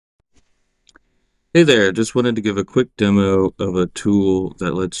Hey there, just wanted to give a quick demo of a tool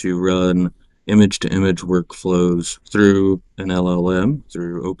that lets you run image-to-image workflows through an LLM,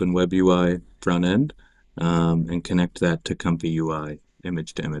 through Open-webui front end, and connect that to ComfyUI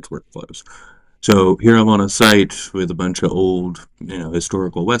image-to-image workflows. So here I'm on a site with a bunch of old,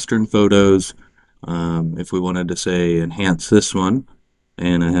 historical Western photos. If we wanted to say enhance this one,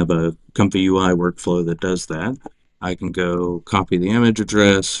 and I have a ComfyUI workflow that does that, I can go copy the image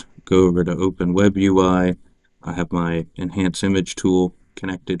address, go over to Open-webui. I have my enhance image tool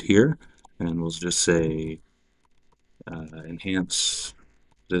connected here, and we'll just say enhance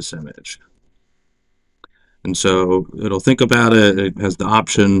this image. And so it'll think about it. It has the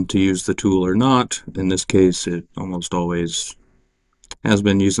option to use the tool or not. In this case, it almost always has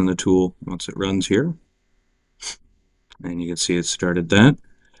been using the tool once it runs here. And you can see it started that.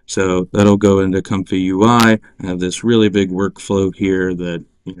 So that'll go into ComfyUI. I have this really big workflow here that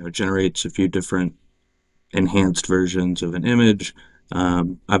generates a few different enhanced versions of an image.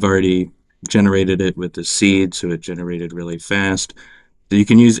 I've already generated it with the seed, so it generated really fast. So you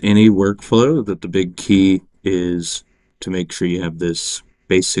can use any workflow. That the big key is to make sure you have this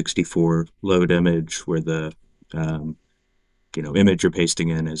base 64 load image where the image you're pasting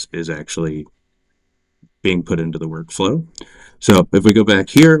in is actually being put into the workflow. So if we go back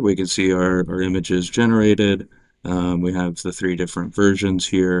here, we can see our images generated. We have the three different versions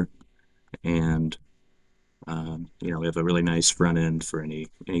here, and we have a really nice front end for any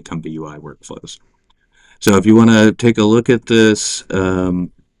ComfyUI workflows. So if you want to take a look at this,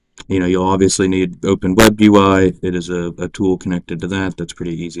 you'll obviously need Open-webui. It is a tool connected to that. That's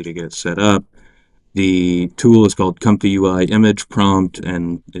pretty easy to get set up. The tool is called ComfyUI image prompt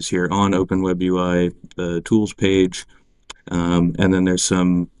and is here on Open-webui, the tools page. And then there's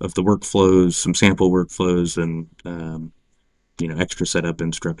some of the workflows, some sample workflows, and extra setup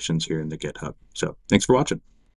instructions here in the GitHub. So thanks for watching.